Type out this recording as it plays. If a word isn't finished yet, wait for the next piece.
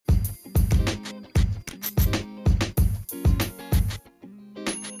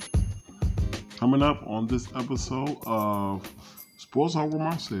Coming up on this episode of Sports Talk with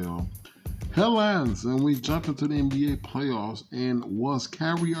Marcel, headlines, and we jump into the NBA playoffs. And was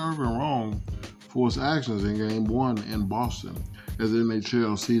Kyrie Irving wrong for his actions in Game 1 in Boston? As the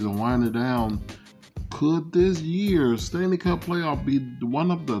NHL season winding down, could this year's Stanley Cup playoff be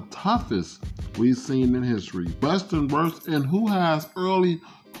one of the toughest we've seen in history? Best and worst, and who's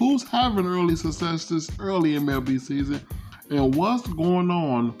having early success this early MLB season? And what's going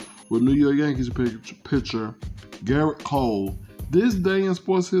on with New York Yankees pitcher Gerrit Cole this day in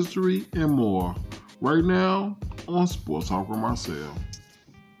sports history and more? Right now on Sports Talk with Marcel.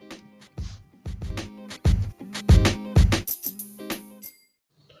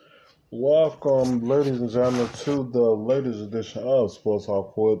 Welcome, ladies and gentlemen, to the latest edition of Sports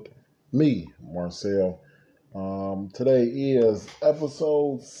Talk with me, Marcel. Today is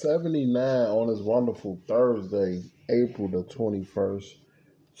episode 79 on this wonderful Thursday, April the 21st,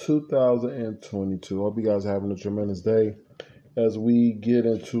 2022. Hope you guys are having a tremendous day as we get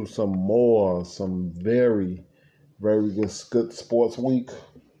into some very, very good sports week.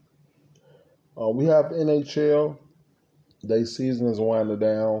 We have NHL. Their season is winding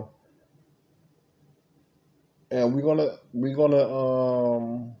down. And will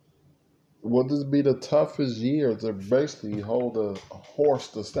this be the toughest year to basically hold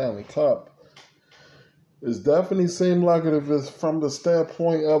the Stanley Cup? It definitely seems like it if it's from the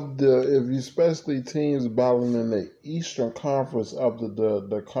standpoint of especially teams battling in the Eastern Conference of the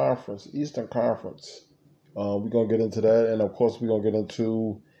Eastern Conference. We're going to get into that. And of course, we're going to get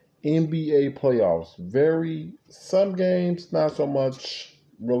into NBA playoffs. Some games, not so much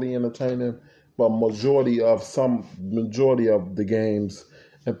really entertaining, but majority of the games,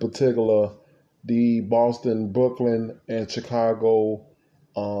 in particular, the Boston, Brooklyn, and Chicago,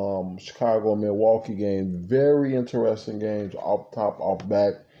 Milwaukee game, very interesting games, off top, off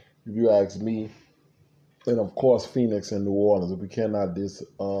back, if you ask me. And of course, Phoenix and New Orleans. We cannot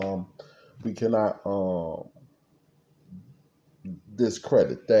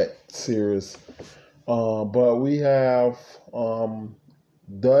discredit that series. But we have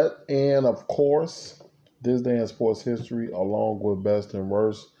that, and of course, this day in sports history, along with best and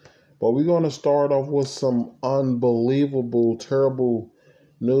worst. But we're going to start off with some unbelievable, terrible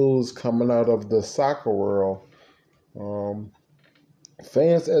news coming out of the soccer world.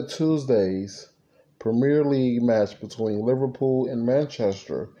 Fans at Tuesday's Premier League match between Liverpool and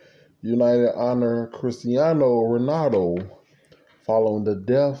Manchester United honor Cristiano Ronaldo following the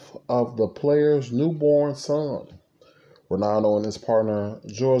death of the player's newborn son. Ronaldo and his partner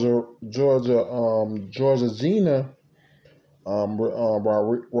Georgina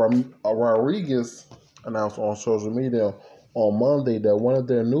Rodriguez announced on social media on Monday that one of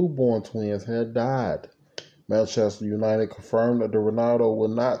their newborn twins had died. Manchester United confirmed that Ronaldo will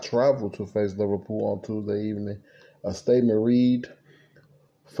not travel to face Liverpool on Tuesday evening. A statement read,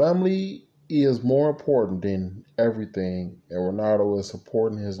 "Family is more important than everything, and Ronaldo is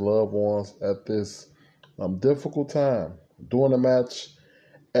supporting his loved ones at this difficult time." During the match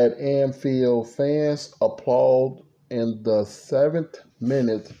at Anfield, fans applauded in the 7th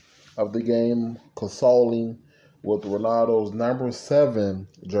minute of the game, consoling with Ronaldo's number 7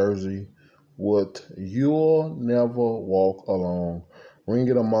 jersey with "You'll Never Walk Alone"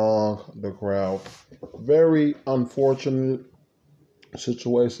 ringing among the crowd. Very unfortunate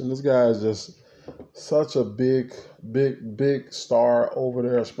situation. This guy is just such a big star over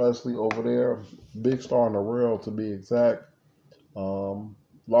there, especially over there. Big star in the world, to be exact.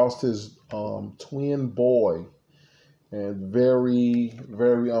 Lost his twin boy, and very,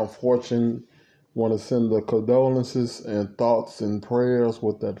 very unfortunate. Want to send the condolences and thoughts and prayers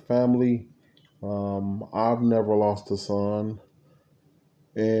with that family. I've never lost a son,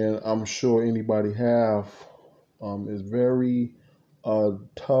 and I'm sure anybody have. It's very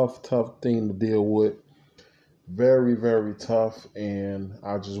tough thing to deal with. Very, very tough, and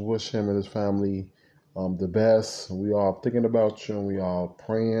I just wish him and his family the best. We are thinking about you, and we are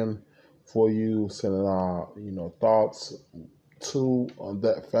praying for you, sending our thoughts to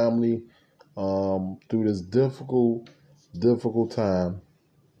that family through this difficult time.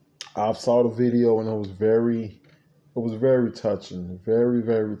 I saw the video, and it was very touching, very,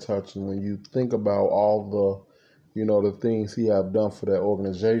 very touching when you think about all the things he have done for that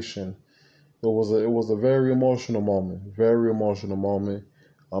organization. It was a very emotional moment.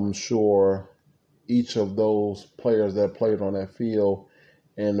 I'm sure each of those players that played on that field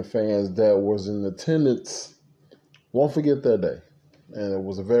and the fans that was in attendance won't forget that day. And it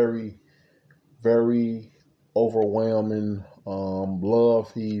was a very, very overwhelming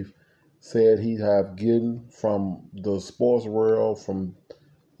love he said he have gotten from the sports world, from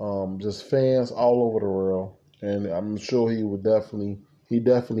just fans all over the world, and I'm sure he definitely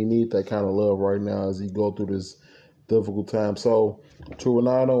need that kind of love right now as he go through this difficult time. So to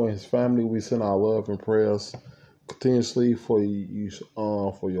Ronaldo and his family, we send our love and prayers continuously for you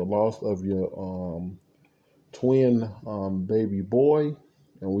for your loss of your twin baby boy,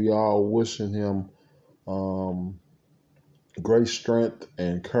 and we all wishing him um, great strength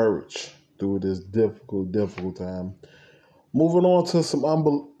and courage through this difficult time. Moving on to some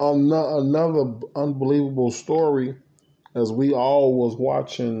another unbelievable story, as we all was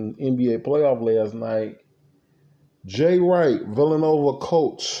watching NBA playoff last night. Jay Wright, Villanova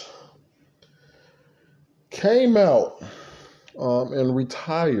coach, came out and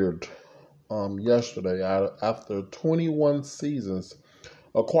retired yesterday after 21 seasons.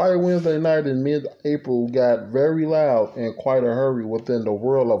 A quiet Wednesday night in mid-April got very loud in quite a hurry within the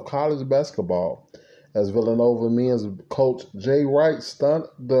world of college basketball, as Villanova men's coach Jay Wright stunned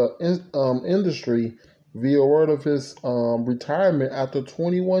the industry via word of his retirement after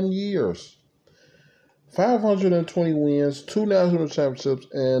 21 years. 520 wins, 2 national championships,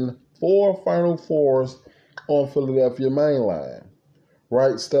 and 4 Final Fours on Philadelphia mainline.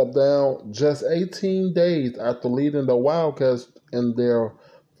 Wright stepped down just 18 days after leading the Wildcats in their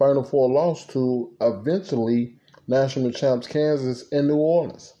Final Four loss to eventually national champs Kansas and New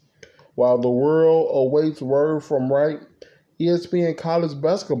Orleans. While the world awaits word from Wright, ESPN college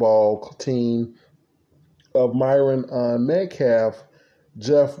basketball team of Myron Metcalf,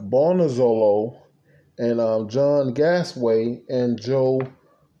 Jeff Bonazzolo, and John Gasway and Joe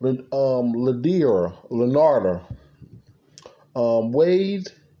Lenarder weighed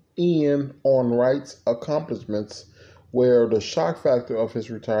in on Wright's accomplishments, where the shock factor of his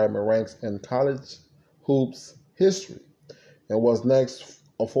retirement ranks in college hoops history, and was next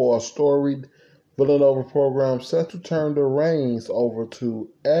for a storied Villanova program set to turn the reins over to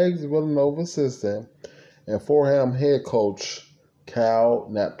ex-Villanova assistant and Fordham head coach Cal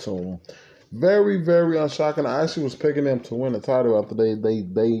Naptoon. Very, very unshocking. I actually was picking them to win the title after they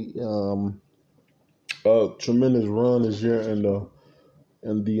tremendous run this year in the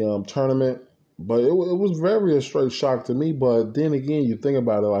tournament. But it was very a straight shock to me. But then again, you think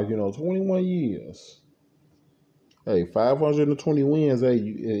about it, 21 years. Hey, 520 wins.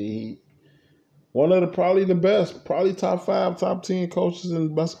 Hey, one of probably the best, probably top 5, top 10 coaches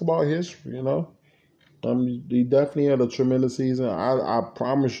in basketball history. He definitely had a tremendous season. I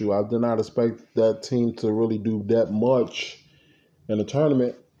promise you, I did not expect that team to really do that much in the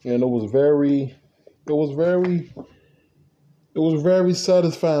tournament, and it was very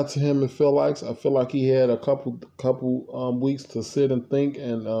satisfying to him. I feel like he had a couple weeks to sit and think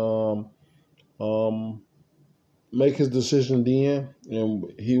and make his decision then,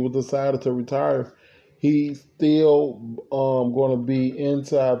 and he was decided to retire. He's still going to be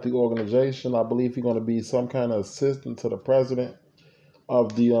inside the organization. I believe he's going to be some kind of assistant to the president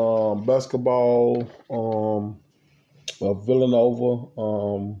of the basketball of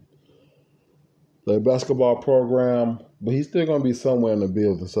Villanova, the basketball program. But he's still going to be somewhere in the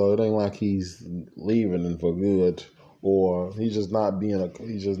building, so it ain't like he's leaving and for good, or he's just not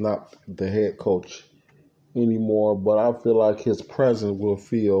the head coach anymore. But I feel like his presence will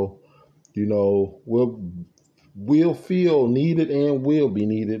feel. Will feel needed and will be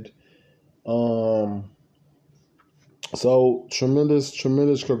needed. So tremendous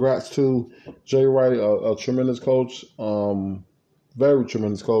congrats to Jay Wright, a tremendous coach, very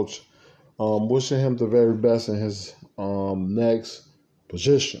tremendous coach. Wishing him the very best in his next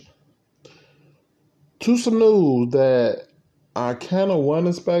position. To some news that I kind of wasn't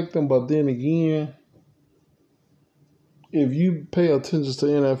expecting, but then again, if you pay attention to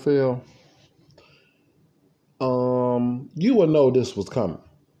NFL, you would know this was coming,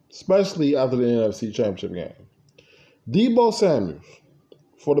 especially after the NFC Championship game. Deebo Samuels.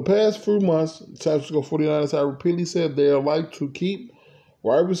 For the past few months, San Francisco 49ers have repeatedly said they would like to keep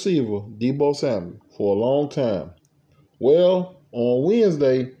wide receiver Deebo Samuel for a long time. Well, on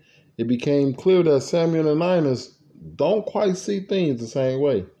Wednesday, it became clear that Samuel and the Niners don't quite see things the same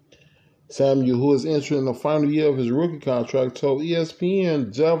way. Samuel, who is entering the final year of his rookie contract, told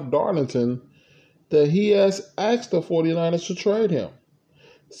ESPN Jeff Darlington that he has asked the 49ers to trade him.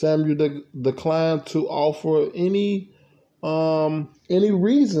 Samuel declined to offer any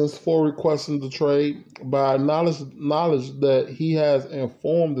reasons for requesting the trade, but acknowledged that he has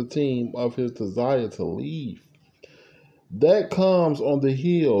informed the team of his desire to leave. That comes on the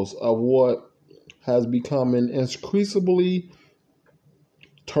heels of what has become an increasingly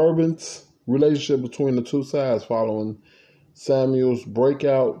turbulent relationship between the two sides following Samuel's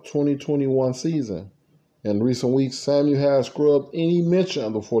breakout 2021 season. In recent weeks, Samuel has scrubbed any mention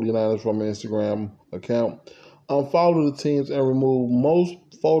of the 49ers from his Instagram account, unfollowed the teams, and removed most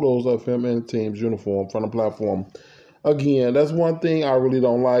photos of him in the team's uniform from the platform. Again, that's one thing I really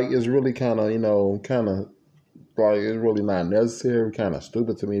don't like. It's really kind of, like it's really not necessary, kind of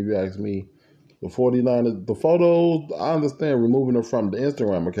stupid to me if you ask me. The 49ers, the photos, I understand removing them from the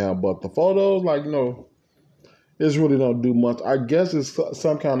Instagram account, but the photos, it's really don't do much. I guess it's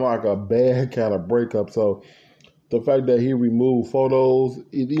some kind of like a bad kind of breakup. So the fact that he removed photos,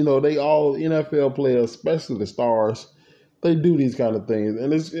 they all NFL players, especially the stars, they do these kind of things,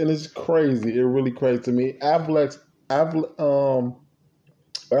 and it's crazy. It really crazy to me. Athletes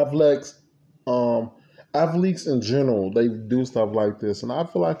in general, they do stuff like this, and I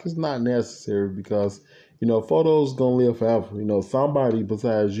feel like it's not necessary because photos gonna live forever. Somebody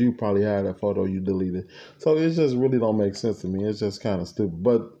besides you probably had that photo you deleted, so it just really don't make sense to me. It's just kind of stupid.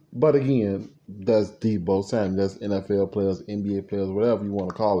 But again, that's Debo Samuel, that's NFL players, NBA players, whatever you want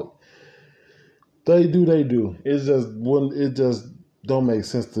to call it. They do. It just don't make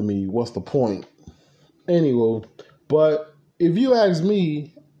sense to me. What's the point? Anyway, but if you ask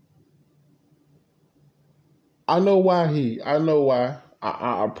me, I know why.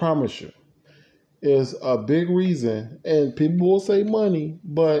 I promise you. Is a big reason, and people will say money,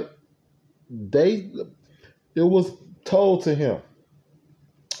 but it was told to him.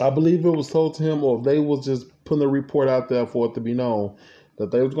 I believe it was told to him, or they was just putting a report out there for it to be known that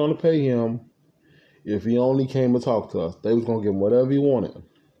they was going to pay him if he only came to talk to us. They was going to give him whatever he wanted,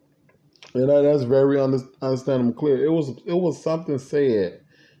 and that's very understandable, clear. It was something said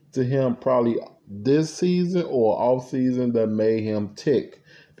to him probably this season or off season that made him tick,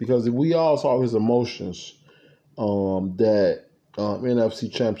 because we all saw his emotions that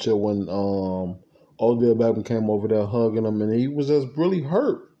NFC Championship when Odell Beckham came over there hugging him, and he was just really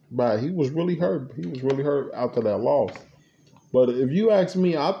hurt by it. He was really hurt. He was really hurt after that loss. But if you ask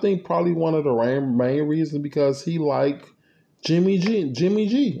me, I think probably one of the main reasons because he liked Jimmy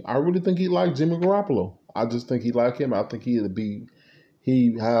G. I really think he liked Jimmy Garoppolo. I just think he liked him. I think he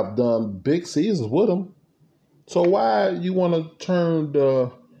have done big seasons with him. So why you want to turn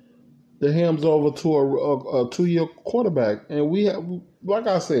the Hams over to a 2-year quarterback? And we have, like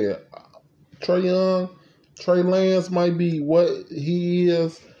I said, Trey Lance might be what he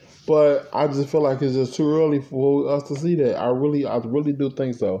is, but I just feel like it's just too early for us to see that. I really do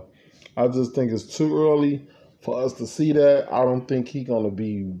think so. I just think it's too early for us to see that. I don't think he's gonna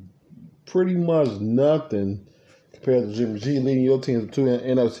be pretty much nothing compared to Jimmy G leading your team to 2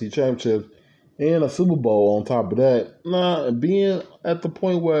 NFC championships and a Super Bowl on top of that. Being at the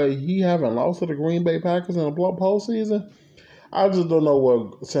point where he haven't lost to the Green Bay Packers in the postseason, I just don't know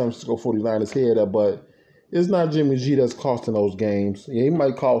what San Francisco 49ers head at, but it's not Jimmy G that's costing those games. Yeah, he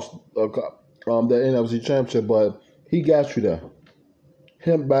might cost the NFC championship, but he got you there.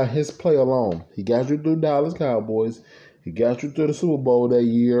 Him by his play alone. He got you through Dallas Cowboys. He got you through the Super Bowl that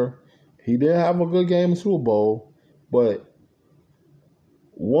year. He didn't have a good game in Super Bowl, but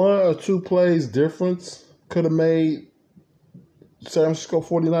 1 or 2 plays difference could have made San Francisco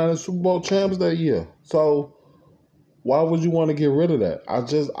 49ers Super Bowl champs that year. So why would you want to get rid of that? I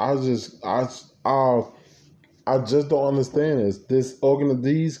just don't understand this. These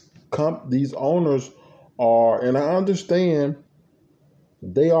owners are, and I understand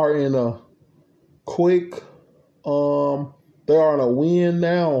they are in a quick, they are in a win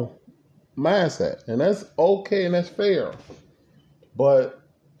now mindset, and that's okay and that's fair. But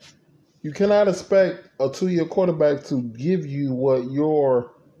you cannot expect a 2-year quarterback to give you what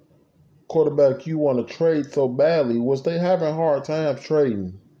your quarterback you want to trade so badly, which they having hard times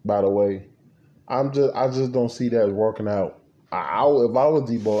trading, by the way. I just don't see that working out. If I was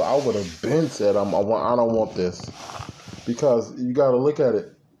Debo, I would have been said I don't want this, because you got to look at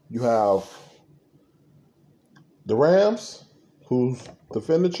it. You have the Rams, who's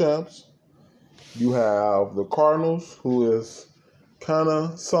defending champs. You have the Cardinals, who is kind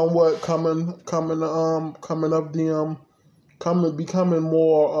of somewhat becoming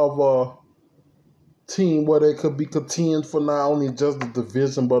more of a team where they could be contend for not only just the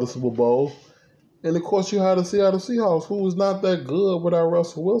division but the Super Bowl. And of course, you have the Seattle Seahawks, who is not that good without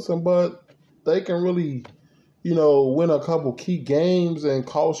Russell Wilson, but they can really, win a couple key games and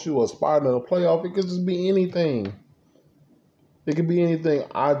cost you a spot in the playoff. It could just be anything. It could be anything.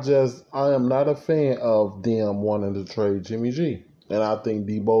 I am not a fan of them wanting to trade Jimmy G. And I think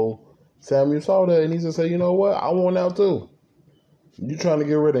Debo Samuel saw that and he just said, you know what? I want out too. You trying to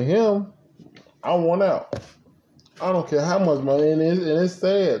get rid of him? I want out. I don't care how much money, and it's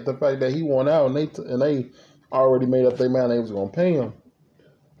sad the fact that he won out, and they already made up their mind they was gonna pay him.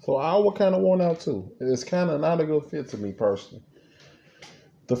 So I would kind of want out too. It's kind of not a good fit to me personally.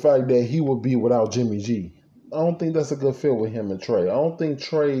 The fact that he would be without Jimmy G. I don't think that's a good fit with him and Trey. I don't think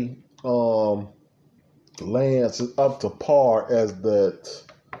Trey Lance is up to par as that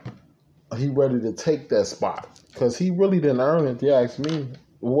he ready to take that spot because he really didn't earn it. If you ask me,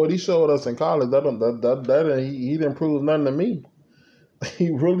 what he showed us in college, he didn't prove nothing to me.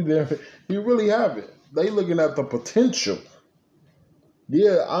 He really didn't. He really haven't. They looking at the potential.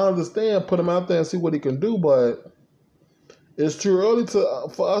 Yeah, I understand. Put him out there and see what he can do, but it's too early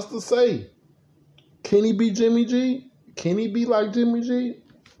for us to say. Can he be Jimmy G? Can he be like Jimmy G?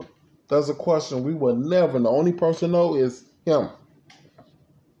 That's a question we will never know. The only person know is him.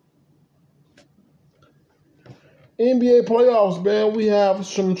 NBA playoffs, man. We have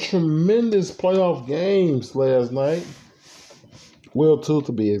some tremendous playoff games last night. Well, two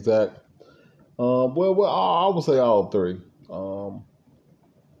to be exact. I would say all three.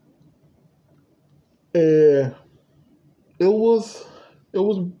 And it was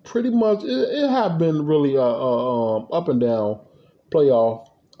pretty much it had been really up and down playoff,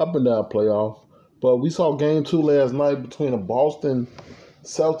 but we saw game two last night between the Boston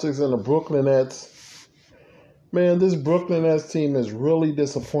Celtics and the Brooklyn Nets. Man, this Brooklyn Nets team is really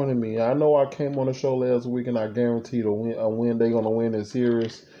disappointing me. I know I came on the show last week and I guaranteed a win. They're gonna win this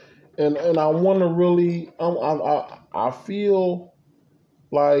series, and I want to really I feel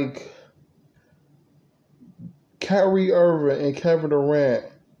like Kyrie Irving and Kevin Durant,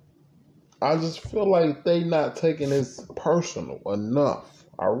 I just feel like they not taking this personal enough.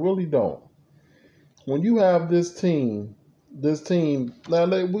 I really don't. When you have this team,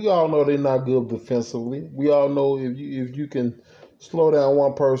 now we all know they're not good defensively. We all know if you can slow down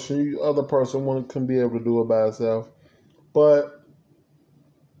one person, other person can be able to do it by itself. But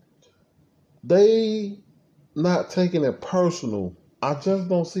they not taking it personal. I just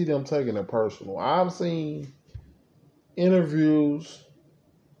don't see them taking it personal. I've seen interviews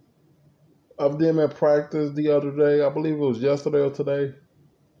of them at practice the other day. I believe it was yesterday or today.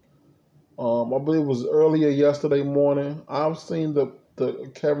 I believe it was earlier yesterday morning. I've seen the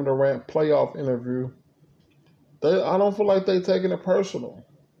Kevin Durant playoff interview. I don't feel like they taking it personal.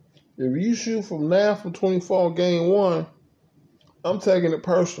 If you shoot from 9 for 24 in game one, I'm taking it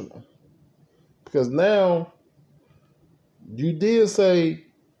personal. Because now, you did say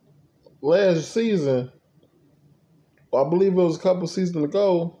last season, I believe it was a couple seasons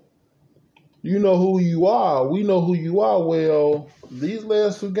ago, you know who you are. We know who you are. Well, these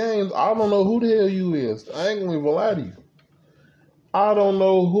last two games, I don't know who the hell you is. I ain't going to even lie to you. I don't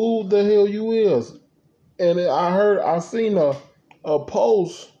know who the hell you is. And I seen a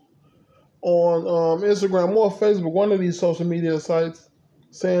post on Instagram or Facebook, one of these social media sites,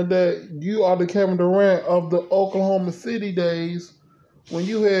 saying that you are the Kevin Durant of the Oklahoma City days when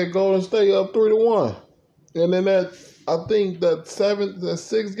you had Golden State up 3-1. And then I think that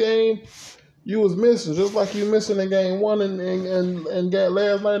sixth game, you was missing, just like you missing in game one and got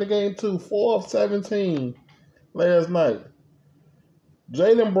last night in game two, 4 of 17 last night.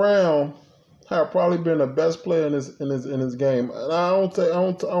 Jaylen Brown had probably been the best player in his game. And I don't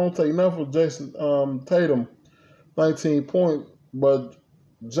take nothing from Jason Tatum, 19 points, but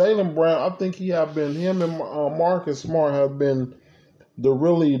Jaylen Brown, I think him and Marcus Smart have been the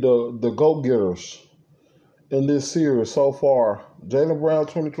go getters in this series so far. Jaylen Brown,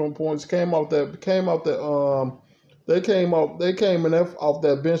 22 points, they came off that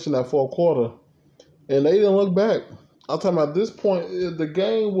bench in that fourth quarter, and they didn't look back. I'm talking about this point, the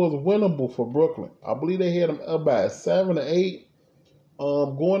game was winnable for Brooklyn. I believe they had them up by 7 or 8,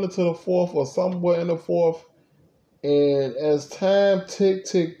 going into the fourth or somewhere in the fourth. And as time tick,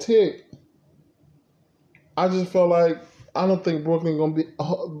 I just felt like I don't think Brooklyn gonna be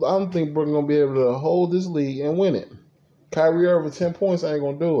able to hold this lead and win it. Kyrie Irving, 10 points, ain't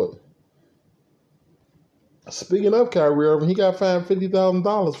gonna do it. Speaking of Kyrie Irving, he got fined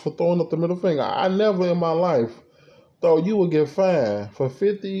 $50,000 for throwing up the middle finger. I never in my life thought you would get fined for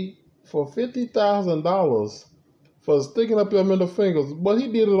 $50,000 for sticking up your middle fingers. But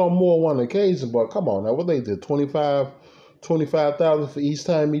he did it on more than one occasion. But come on, now what they did, $25,000 for each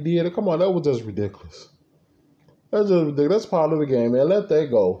time he did it. Come on, that was just ridiculous. That's just ridiculous. That's part of the game, man. Let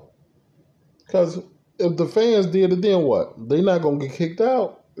that go. Because if the fans did it, then what? They not gonna get kicked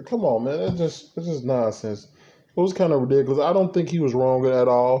out? Come on, man. It's just nonsense. It was kind of ridiculous. I don't think he was wrong at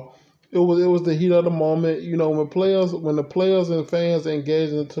all. It was the heat of the moment. You know, when the players and fans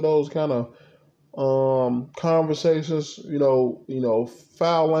engage into those kind of conversations, you know,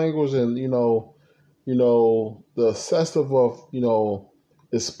 foul language and the excessive of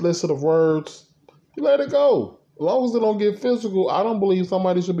explicit of words, you let it go. long as they don't get physical, I don't believe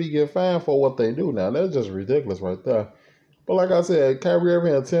somebody should be getting fined for what they do now. That's just ridiculous right there. But like I said, Kyrie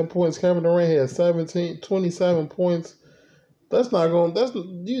Irving had 10 points. Kevin Durant had 27 points. That's not going. That's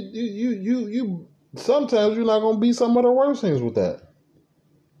you. Sometimes you're not going to beat some of the worst teams with that.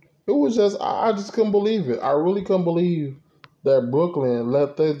 It was just I just couldn't believe it. I really couldn't believe that Brooklyn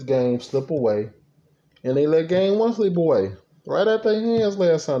let this game slip away, and they let Game 1 slip away right at their hands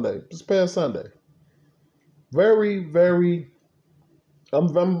this past Sunday. Very, very. I'm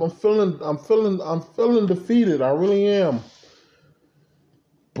feeling defeated. I really am.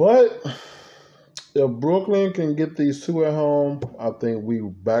 But if Brooklyn can get these two at home, I think we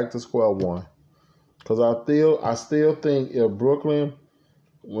back to square one. Because I still think if Brooklyn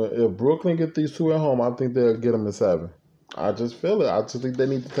get these two at home, I think they'll get them in 7. I just feel it. I just think they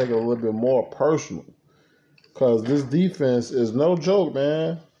need to take it a little bit more personal. Because this defense is no joke,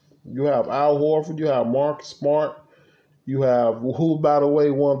 man. You have Al Horford, you have Marcus Smart, you have who, by the way,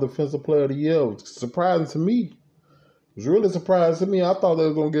 won Defensive Player of the Year. It's surprising to me. It was really surprising to me. I thought they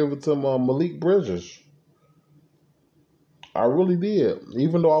were going to give it to Malik Bridges. I really did.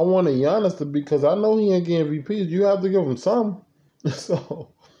 Even though I wanted Giannis to be, because I know he ain't getting MVPs. You have to give him some.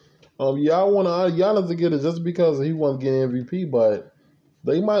 So, yeah, I want Giannis to get it just because he wasn't getting MVP. But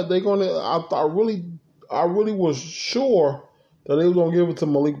I really was sure that they were gonna give it to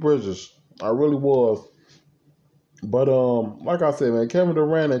Malik Bridges. I really was. But like I said, man, Kevin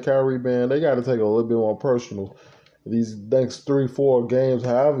Durant and Kyrie, man, they got to take it a little bit more personal these next 3-4 games,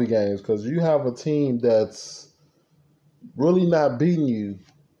 however games, because you have a team that's really not beating you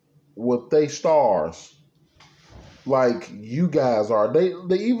with they stars like you guys are. They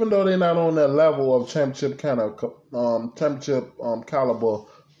even though they're not on that level of championship caliber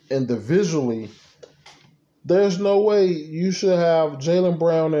individually, there's no way you should have Jaylen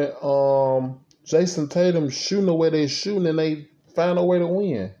Brown and Jason Tatum shooting the way they shooting and they find a way to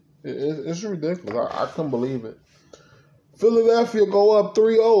win. It's ridiculous. I couldn't believe it. Philadelphia go up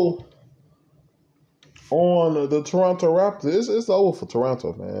 3-0 on the Toronto Raptors. It's over for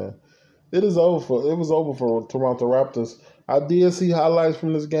Toronto, man. It was over for Toronto Raptors. I did see highlights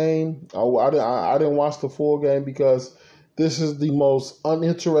from this game. I didn't watch the full game because this is the most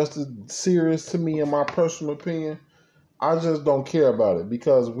uninterested series to me, in my personal opinion. I just don't care about it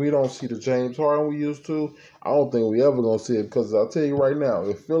because we don't see the James Harden we used to. I don't think we ever gonna see it because I'll tell you right now,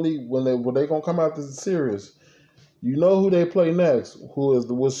 if Philly when they gonna come out this series, you know who they play next. Who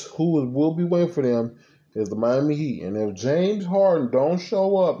will be waiting for them is the Miami Heat. And if James Harden don't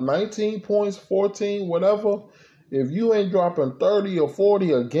show up, 19 points, 14, whatever, if you ain't dropping 30 or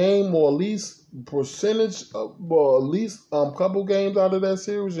 40 a game or at least percentage, or at least couple games out of that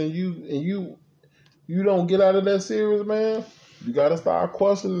series, and you don't get out of that series, man, you got to start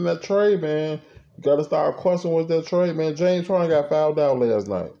questioning that trade, man. You got to start questioning what's that trade, man. James Harden got fouled out last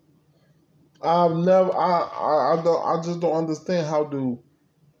night. I just don't understand how do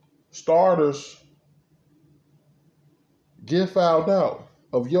starters get fouled out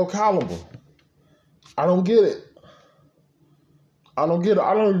of your caliber. I don't get it. I don't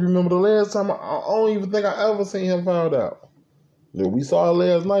even remember the last time. I don't even think I ever seen him fouled out. Yeah, we saw it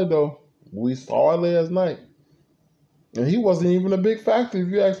last night, though. And he wasn't even a big factor. If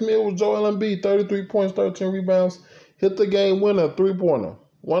you ask me, it was Joel Embiid, 33 points, 13 rebounds, hit the game winner, 3-pointer,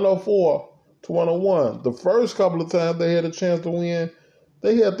 104-101. The first couple of times they had a chance to win,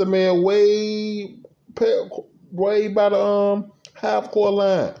 they had the man way by the half-court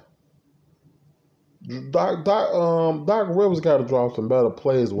line. Doc Rivers got to drop some better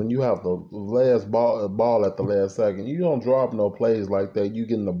plays when you have the last ball at the last second. You don't drop no plays like that. You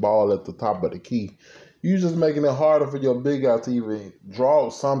getting the ball at the top of the key. You just making it harder for your big guy to even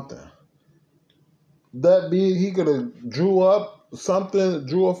draw something. That big, he could have drew a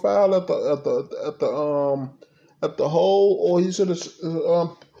foul at the hole, or he should have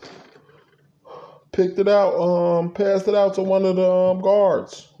picked it out, passed it out to one of the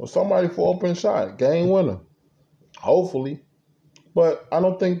guards or somebody for open shot, game winner, hopefully. But I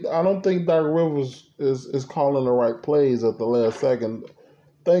don't think Doc Rivers is calling the right plays at the last second.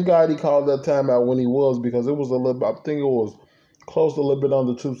 Thank God he called that timeout when he was, because it was a little bit, I think it was close to a little bit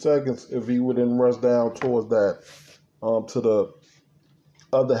under 2 seconds if he wouldn't rush down towards that to the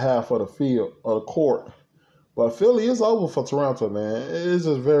other half of the field or the court. But Philly is over for Toronto, man. It's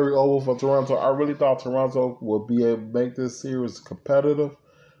just very over for Toronto. I really thought Toronto would be able to make this series competitive.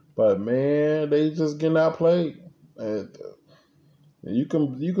 But, man, they just getting outplayed. And you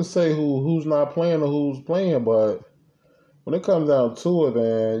can say who's not playing or who's playing, but when it comes down to it,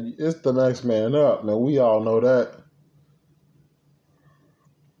 man, it's the next man up. Man, we all know that.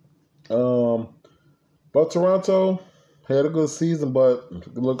 But Toronto had a good season, but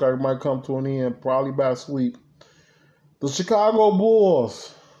it looked like it might come to an end, probably by sweep. The Chicago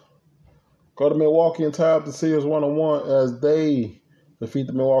Bulls go to Milwaukee and tie up the series 1-1 as they defeat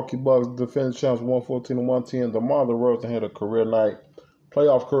the Milwaukee Bucks, defending champs 114-110. DeMar DeRozan had a career night,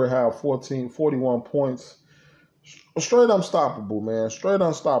 playoff career high of 41 points. Straight unstoppable, man. Straight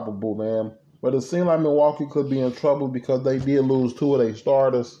unstoppable, man. But it seemed like Milwaukee could be in trouble because they did lose two of their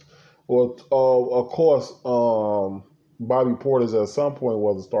starters. Well, of course, Bobby Portis at some point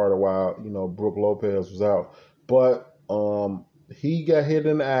was a starter while, Brook Lopez was out. But he got hit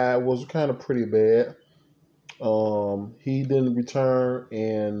in the eye, was kind of pretty bad. He didn't return,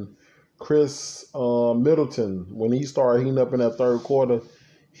 and Chris Middleton, when he started heating up in that third quarter,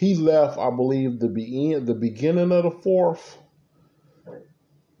 he left, I believe, the beginning of the fourth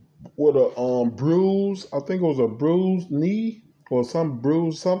with a bruise. I think it was a bruised knee or some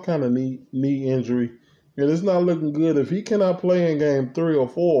kind of knee injury. And it's not looking good. If he cannot play in game 3 or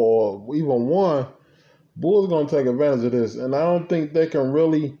 4 or even 1, Bulls are going to take advantage of this. And I don't think they can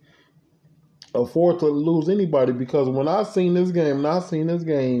really afford to lose anybody, because when I seen this game,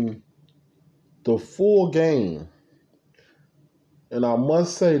 the full game, and I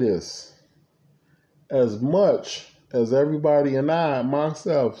must say this, as much as everybody and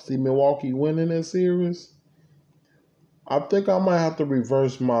myself, see Milwaukee winning this series, I think I might have to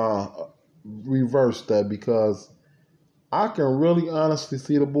reverse that, because I can really honestly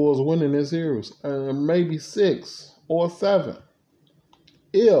see the Bulls winning this series, and maybe 6 or 7,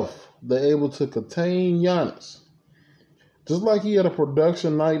 if they're able to contain Giannis. Just like he had a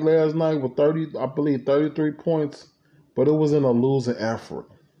production night last night with 33 points, but it was in a losing effort.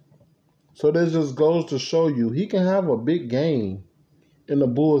 So this just goes to show you he can have a big game and the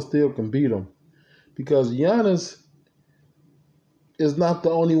Bulls still can beat him. Because Giannis is not the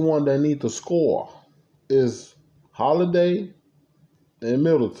only one that need to score. It's Holiday and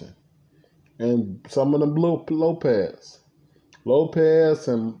Middleton. And some of them Lopez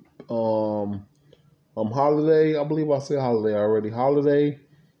and Holiday. I believe I said Holiday already. Holiday,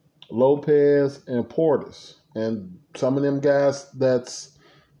 Lopez, and Portis. And some of them guys that's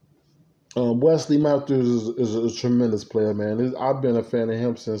Wesley Matthews is a tremendous player, man. I've been a fan of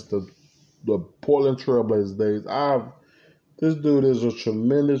him since the Portland Trailblazers days. This dude is a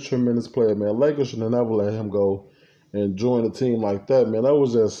tremendous player, man. Lakers should have never let him go and join a team like that, man. That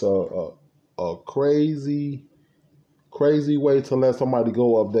was just a crazy way to let somebody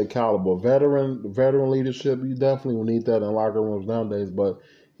go of that caliber. Veteran leadership, you definitely will need that in locker rooms nowadays. But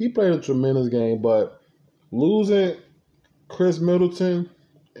he played a tremendous game. But losing Chris Middleton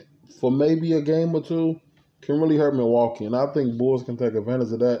for maybe a game or two can really hurt Milwaukee, and I think Bulls can take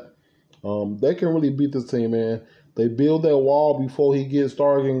advantage of that. They can really beat this team, man. They build that wall before he gets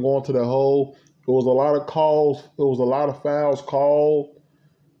started and going to the hole. It was a lot of calls. It was a lot of fouls called.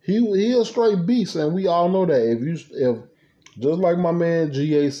 He a straight beast, and we all know that. If just like my man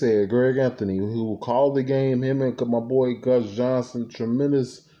GA said, Greg Anthony, who called the game, him and my boy Gus Johnson,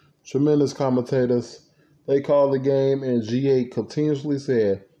 tremendous commentators. They called the game, and GA continuously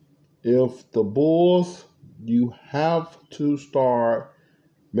said, if the Bulls, you have to start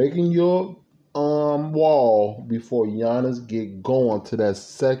making your wall before Giannis get going to that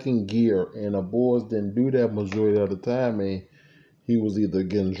second gear, and the Bulls didn't do that majority of the time, and he was either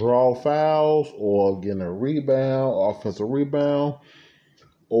getting draw fouls or getting a offensive rebound,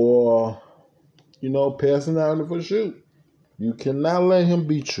 or passing out for a shoot. You cannot let him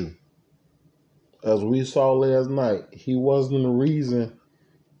beat you. As we saw last night, he wasn't the reason.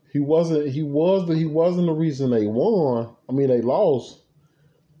 He wasn't the reason they won. I mean, they lost.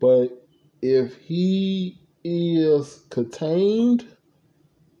 But if he is contained,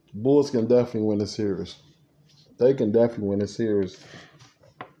 Bulls can definitely win the series. They can definitely win the series.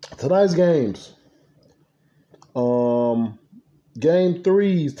 Tonight's games. Game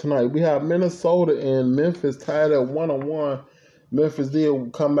 3s tonight. We have Minnesota and Memphis tied at 1-1. Memphis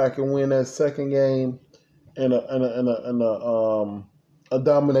did come back and win that second game in a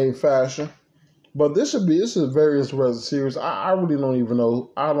dominating fashion. But this is a very interesting series. I really don't even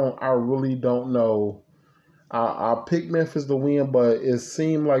know. I really don't know. I picked Memphis to win, but it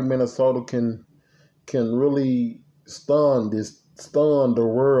seemed like Minnesota can really stun the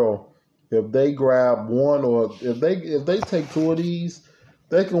world if they grab one, or if they take 2 of these,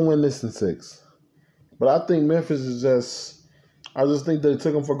 they can win this in 6. But I think Memphis is I just think they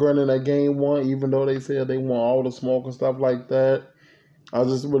took them for granted in that game 1, even though they said they want all the smoke and stuff like that. I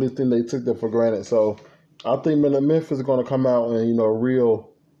just really think they took that for granted. So I think Memphis is going to come out and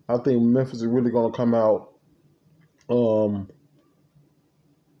I think Memphis is really going to come out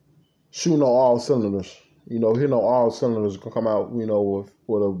shooting on all cylinders. Hitting on all cylinders can come out, with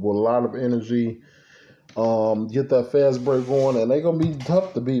a lot of energy. Get that fast break going, and they're gonna be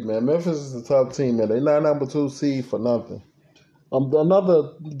tough to beat, man. Memphis is a tough team, man. They're not number 2 seed for nothing.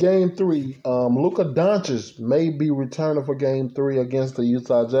 Another game 3. Luka Doncic may be returning for game 3 against the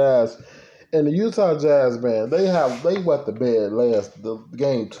Utah Jazz. And the Utah Jazz, man, they wet the bed the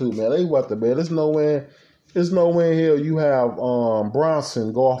game 2, man. They wet the bed. There's no way in hell you have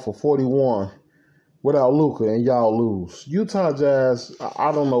Bronson go off for 41 without Luka and y'all lose. Utah Jazz,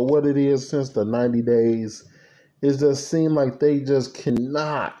 I don't know what it is since the 90 days. It just seemed like they just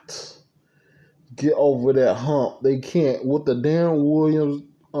cannot get over that hump. They can't with the Darren Williams,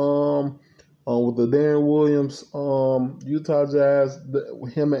 Utah Jazz,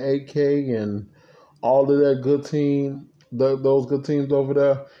 him and AK and all of that good team, those good teams over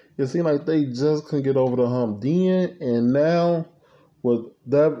there. It seemed like they just couldn't get over the hump. Then and now with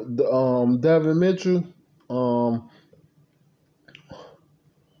Devin Mitchell,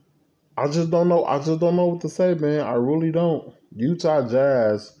 I just don't know. I just don't know what to say, man. I really don't. Utah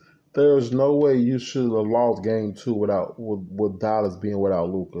Jazz. There's no way you should have lost game 2 with Dallas being without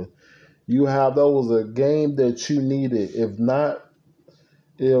Luka. That was a game that you needed. If not,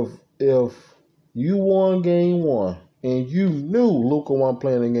 if you won game 1 and you knew Luka wasn't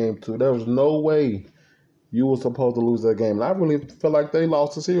playing in game 2, there was no way you were supposed to lose that game. And I really feel like they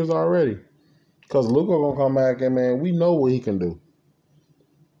lost the series already. Because Luka gonna come back and, man, we know what he can do.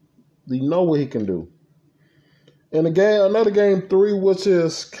 We know what he can do. And another game 3, which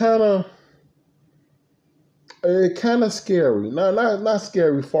is kind of scary. Not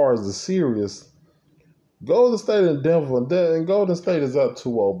scary as far as the series. Golden State and Denver, and Golden State is up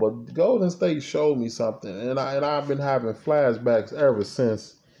 2-0, but Golden State showed me something, and I've been having flashbacks ever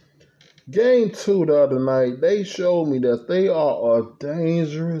since. Game 2 the other night, they showed me that they are a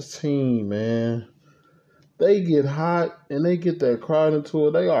dangerous team, man. They get hot and they get that crowd into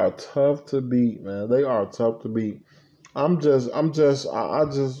it. They are tough to beat, man. They are tough to beat. I just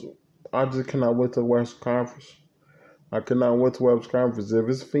cannot wait to the Western Conference. I cannot wait to Western Conference. If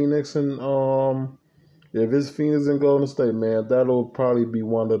it's Phoenix and Golden State, man, that'll probably be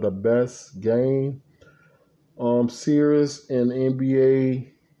one of the best game series in the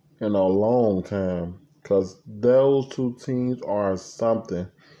NBA in a long time. Because those two teams are something.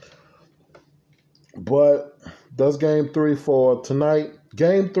 But that's game 3 for tonight.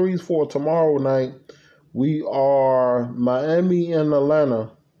 Game 3 for tomorrow night. We are Miami and Atlanta.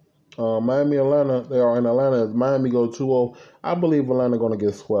 They are in Atlanta. Miami go 2-0. I believe Atlanta going to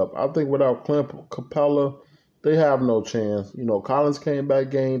get swept. I think without Clint Capella, they have no chance. Collins came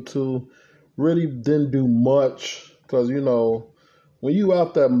back game 2. Really didn't do much because, when you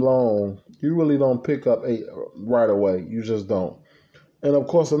out that long, you really don't pick up 8 right away. You just don't. And, of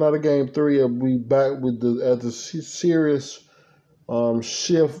course, another game 3, we back with the series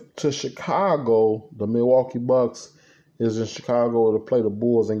shift to Chicago. The Milwaukee Bucks is in Chicago to play the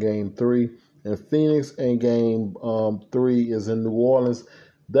Bulls in game 3. And Phoenix in game 3 is in New Orleans.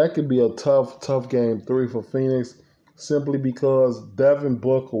 That could be a tough game 3 for Phoenix simply because Devin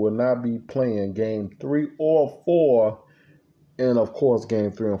Booker will not be playing game 3 or 4. And, of course,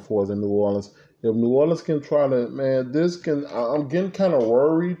 game 3 and 4 is in New Orleans. If New Orleans can try to, man, I'm getting kind of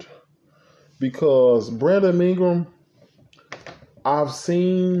worried because Brandon Ingram, I've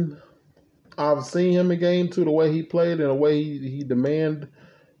seen him in game 2, the way he played and the way he manned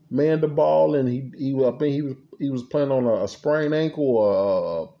the ball, and I think he was playing on a sprained ankle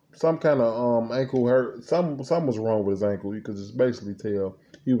or some kind of ankle hurt. Something was wrong with his ankle. You could just basically tell.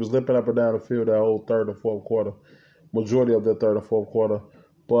 He was limping up and down the field that whole third and fourth quarter, majority of that third and fourth quarter.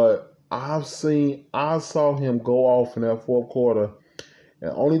 But I saw him go off in that fourth quarter,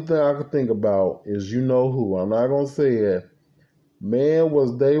 and the only thing I could think about is who. I'm not gonna say it. Man,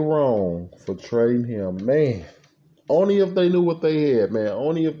 was they wrong for trading him. Man, only if they knew what they had, man.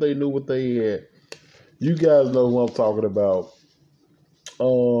 Only if they knew what they had. You guys know who I'm talking about.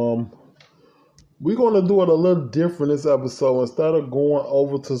 We're going to do it a little different this episode. Instead of going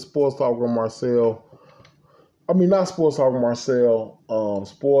over to Sports Talk with Marcel, not Sports Talk with Marcel,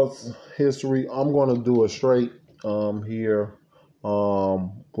 sports history, I'm going to do it straight here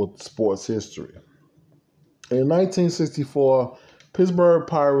with sports history. In 1964, Pittsburgh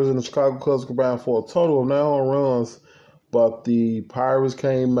Pirates and the Chicago Cubs combined for a total of 9 home runs, but the Pirates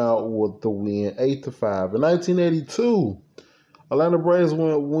came out with the win 8-5. In 1982, Atlanta Braves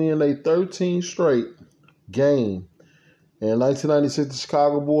win a 13 straight game. In 1996, the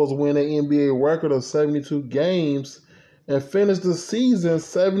Chicago Bulls win an NBA record of 72 games and finished the season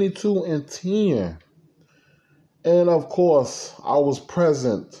 72-10. And of course, I was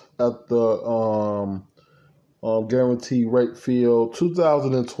present at the guaranteed rate field.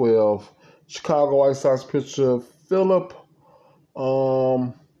 2012, Chicago White Sox pitcher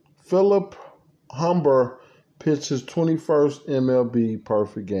um, Philip Humber pitched his 21st MLB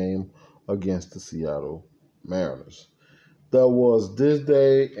perfect game against the Seattle Mariners. That was this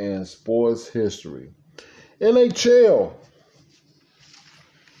day in sports history. NHL.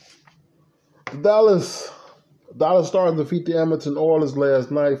 Dallas Stars defeat the Edmonton Oilers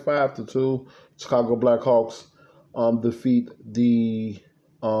last night 5-2. Chicago Blackhawks defeat the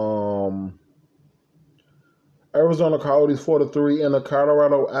Arizona Coyotes 4-3, and the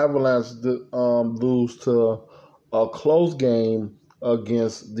Colorado Avalanche lose to a close game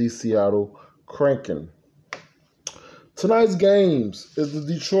against the Seattle Kraken. Tonight's games is the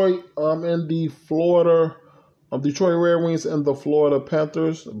Detroit and the Florida Detroit Red Wings and the Florida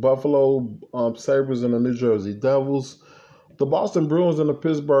Panthers, Buffalo Sabres and the New Jersey Devils, the Boston Bruins and the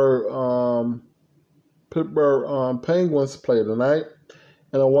Pittsburgh Penguins play tonight,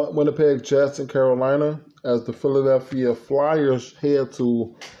 and the Winnipeg Jets in Carolina as the Philadelphia Flyers head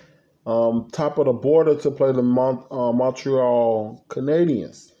to top of the border to play the Montreal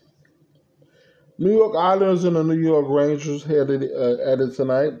Canadiens. New York Islanders and the New York Rangers headed at it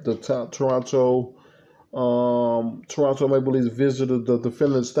tonight. The Toronto Maple Leafs visited the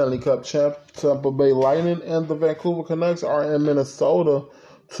defending Stanley Cup champ Tampa Bay Lightning, and the Vancouver Canucks are in Minnesota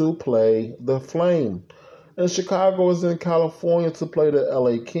to play the Flame. And Chicago is in California to play the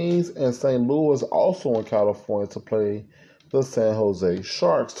LA Kings, and St. Louis also in California to play the San Jose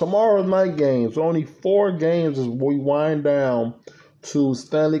Sharks. Tomorrow's night games, only 4 games as we wind down to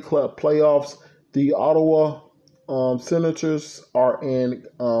Stanley Cup playoffs. The Ottawa Senators are in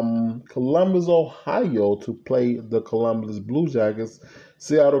Columbus, Ohio to play the Columbus Blue Jackets.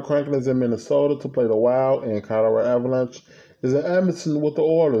 Seattle Kraken is in Minnesota to play the Wild, and Colorado Avalanche is in Edmonton with the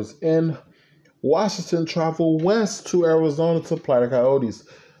Oilers. In Washington travel west to Arizona to play the Coyotes.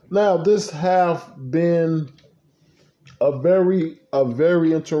 Now, this have been a very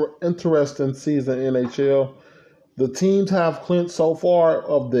interesting season in NHL. The teams have clinched so far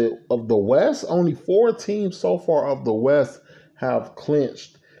of the West. Only 4 teams so far of the West have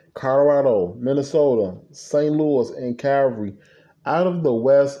clinched: Colorado, Minnesota, St. Louis, and Calgary. Out of the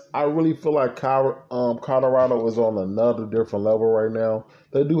West, I really feel like Colorado is on another different level right now.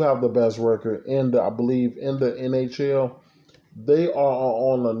 They do have the best record I believe in the NHL. They are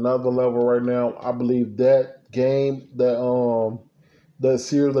on another level right now. I believe that game that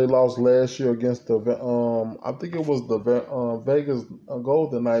series they lost last year against the I think it was the Vegas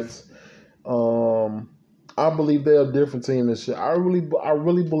Golden Knights. I believe they're a different team this year. I really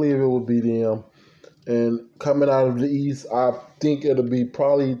believe it will be them. And coming out of the East, I think it'll be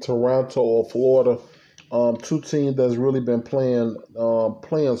probably Toronto or Florida. 2 teams that's really been playing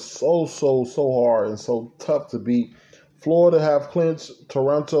so hard and so tough to beat. Florida have clinched.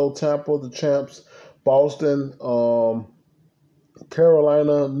 Toronto, Tampa, the champs. Boston,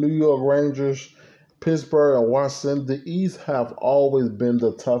 Carolina, New York Rangers, Pittsburgh, and Washington. The East have always been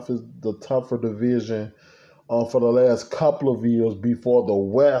the tougher division for the last couple of years before the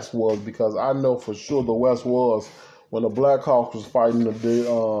West was, because I know for sure the West was when the Blackhawks was fighting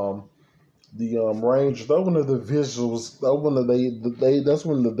the Rangers. That when the division was that's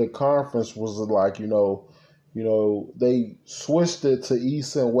when the conference was like, they switched it to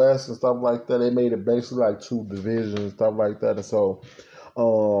East and West and stuff like that. They made it basically like 2 divisions and stuff like that. And so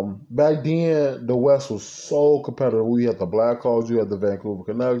back then, the West was so competitive. We had the Blackhawks, you had the Vancouver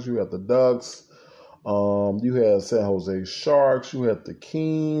Canucks, you had the Ducks, you had San Jose Sharks, you had the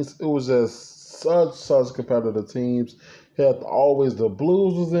Kings. It was just such competitive teams. You had always the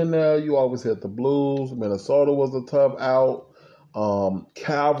Blues was in there. You always had the Blues. Minnesota was a tough out.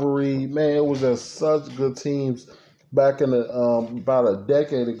 Cavalry, man, it was just such good teams back in the about a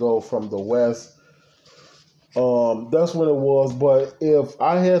decade ago from the West. That's when it was. But if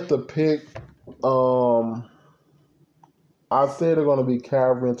I had to pick, I say they're going to be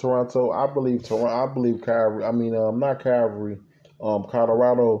Cavalry in Toronto. I believe Cavalry. I mean, not Cavalry.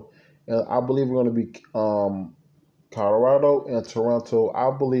 Colorado, and I believe we're going to be Colorado and Toronto. I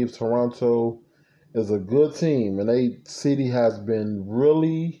believe Toronto is a good team, and city has been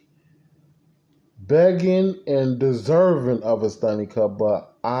really begging and deserving of a Stanley Cup,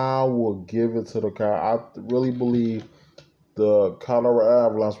 but I will give it to the I really believe the Colorado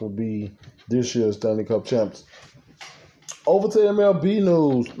Avalanche will be this year's Stanley Cup champs. Over to MLB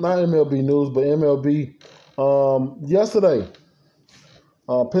news. Not MLB news, but MLB. Yesterday,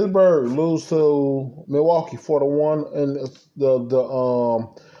 Pittsburgh lose to Milwaukee 4-1, and the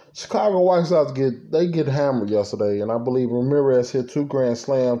Chicago White Sox get hammered yesterday, and I believe Ramirez hit 2 grand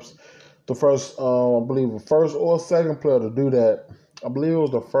slams. The first, I believe, the first or second player to do that. I believe it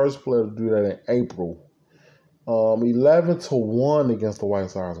was the first player to do that in April. 11-1 against the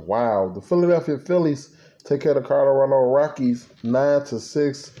White Sox. Wow. The Philadelphia Phillies take care of the Colorado Rockies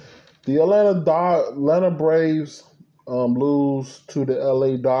 9-6. The Atlanta Braves lose to the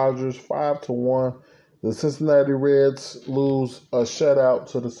LA Dodgers 5-1. The Cincinnati Reds lose a shutout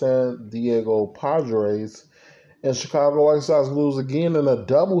to the San Diego Padres. And Chicago White Sox lose again in a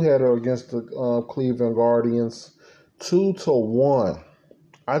doubleheader against the Cleveland Guardians 2-1.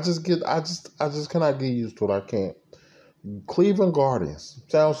 I just cannot get used to it. I can't. Cleveland Guardians.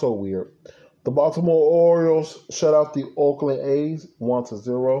 Sounds so weird. The Baltimore Orioles shut out the Oakland A's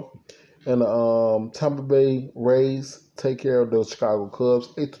 1-0. And the Tampa Bay Rays take care of the Chicago Cubs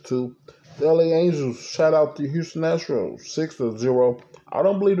 8-2. The LA Angels shut out the Houston Astros 6-0. I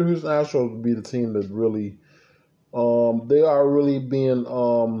don't believe the Houston Astros will be the team that really they are really being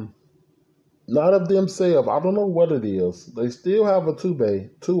not of themselves. I don't know what it is. They still have a two-bay.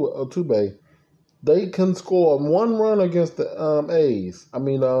 They can score 1 run against the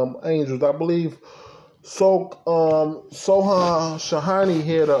Angels. I believe Sohan Shahani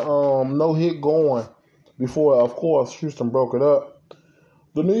had a no-hit going before, of course, Houston broke it up.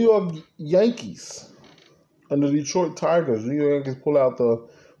 The New York Yankees and the Detroit Tigers. New York Yankees pull out the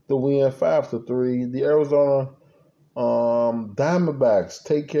win 5-3. The Arizona Diamondbacks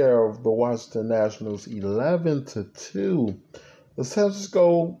take care of the Washington Nationals 11-2. The San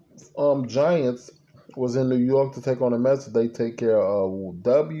Francisco Giants was in New York to take on the Mets. They take care of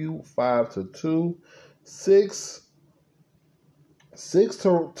W 5-2.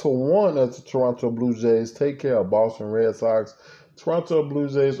 6-1 as the Toronto Blue Jays take care of Boston Red Sox. Toronto Blue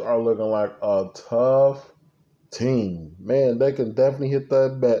Jays are looking like a tough team. Man, they can definitely hit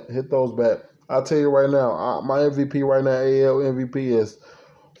those bats. I'll tell you right now, my MVP right now, AL MVP is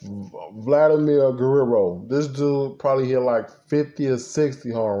Vladimir Guerrero. This dude probably hit like 50 or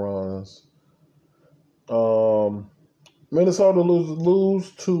 60 home runs. Minnesota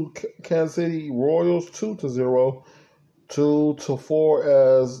lose to Kansas City Royals 2-0. 2-4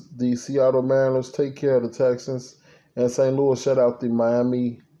 as the Seattle Mariners take care of the Texans. And St. Louis shut out the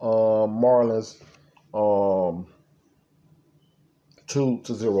Miami Marlins 2-0.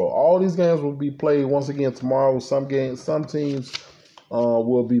 All these games will be played once again tomorrow. Some teams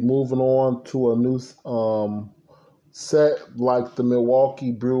will be moving on to a new set, like the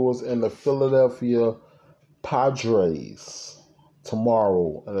Milwaukee Brewers and the Philadelphia Padres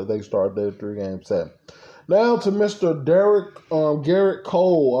tomorrow. They start their 3-game set. Now to Mr. Garrett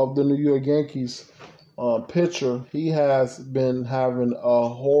Cole of the New York Yankees. Pitcher. He has been having a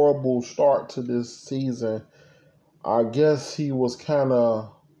horrible start to this season. I guess he was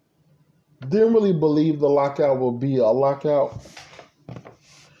didn't really believe the lockout would be a lockout.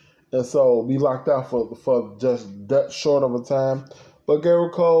 And so be locked out for just that short of a time. But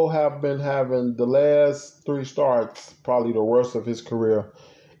Garrett Cole have been having the last 3 starts, probably the worst of his career.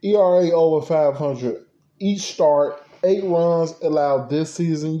 ERA over 500. Each start, 8 runs allowed this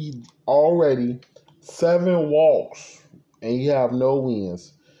season already. 7 walks, and you have no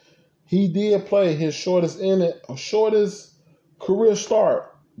wins. He did play his shortest career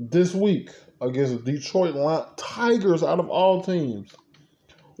start this week against the Detroit Tigers out of all teams.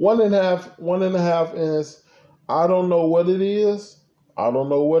 1.5 innings. I don't know what it is. I don't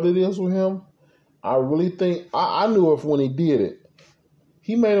know what it is with him. I really think I knew it when he did it.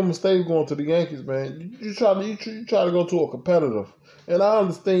 He made a mistake going to the Yankees, man. You try to go to a competitor. And I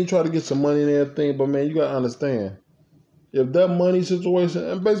understand you try to get some money and everything, but man, you gotta understand. If that money situation,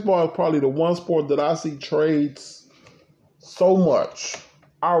 and baseball is probably the one sport that I see trades so much.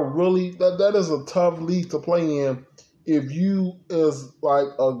 That is a tough league to play in if you is like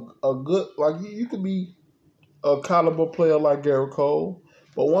a good, like you could be a caliber player like Garrett Cole,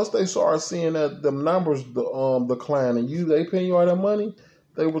 but once they start seeing that the numbers decline and they paying you all that money,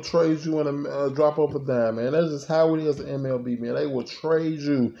 they will trade you in a drop of a dime, man. That's just how it is in MLB, man. They will trade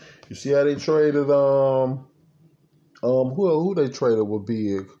you. You see how they traded who they traded with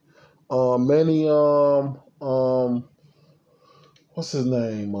big? Manny what's his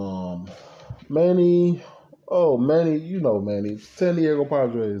name? Manny. Oh, Manny, you know Manny. San Diego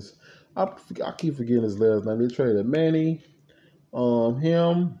Padres. I keep forgetting his last name. They traded Manny,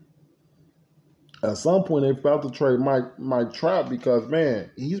 him. At some point, they about to trade Mike Trout because, man,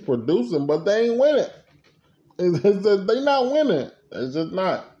 he's producing, but they ain't winning. They not winning. It's just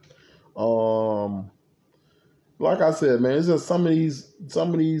not. Like I said, man, it's just some of these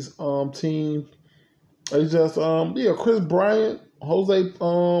teams. It's just Chris Bryant. the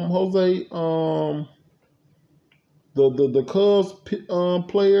Cubs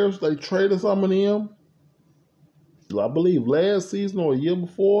players, they traded some of them, I believe last season or a year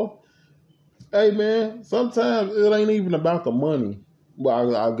before. Hey man, sometimes it ain't even about the money.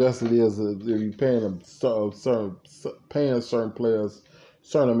 Well, I guess it is if you're paying them certain players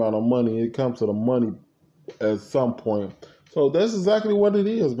certain amount of money. It comes to the money at some point. So that's exactly what it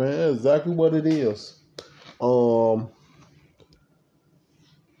is, man. That's exactly what it is. And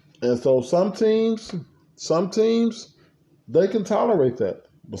so some teams, they can tolerate that,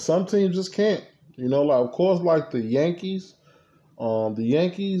 but some teams just can't. Like of course, like the Yankees,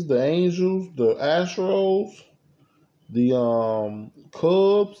 the Angels, the Astros, the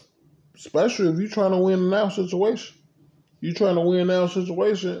Cubs. Especially if you're trying to win a now situation.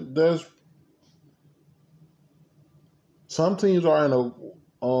 There's some teams are in a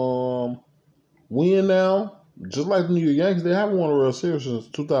win now. Just like the New York Yankees, they haven't won a World Series since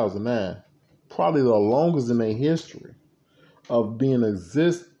 2009. Probably the longest in their history of being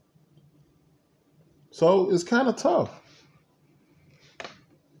exist. So it's kind of tough.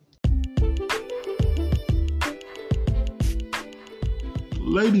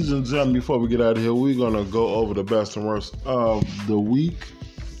 Ladies and gentlemen, before we get out of here, we're going to go over the best and worst of the week.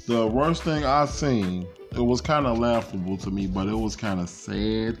 The worst thing I've seen, it was kind of laughable to me, but it was kind of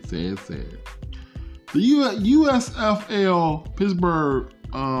sad. The USFL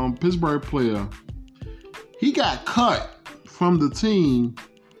Pittsburgh player, he got cut from the team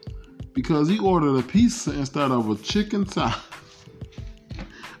because he ordered a pizza instead of a chicken salad.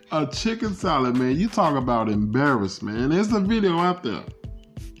 A chicken salad, man. You talk about embarrassment. And there's a video out there.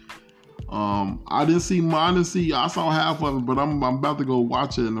 I saw half of it, but I'm about to go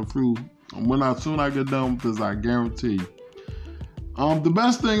watch it in a few. Soon I get done with this, I guarantee you. The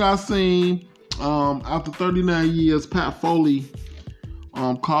best thing I seen, after 39 years, Pat Foley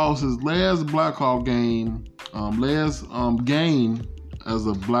calls his last Blackhawk game, game as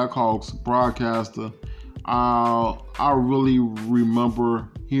a Blackhawks broadcaster. I really remember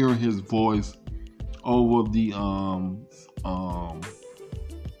hearing his voice over the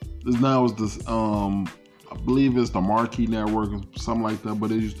I believe it's the Marquee Network or something like that, but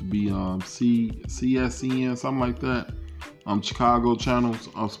it used to be CSN, something like that. Chicago channels,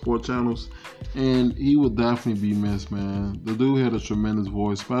 sport channels, and he would definitely be missed, man. The dude had a tremendous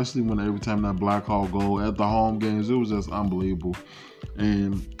voice, especially when every time that Blackhawk go at the home games, it was just unbelievable.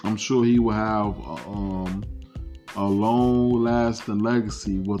 And I'm sure he will have a long-lasting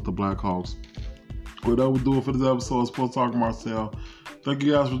legacy with the Blackhawks. But that will do it for this episode of Sports Talk Marcel. Thank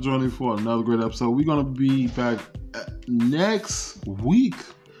you guys for joining me for another great episode. We're going to be back next week,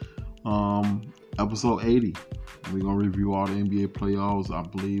 episode 80. We're going to review all the NBA playoffs. I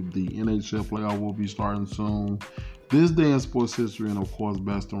believe the NHL playoff will be starting soon. This day in sports history, and of course,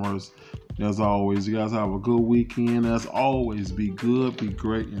 best and worst. As always, you guys have a good weekend. As always, be good, be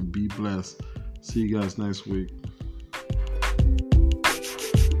great, and be blessed. See you guys next week.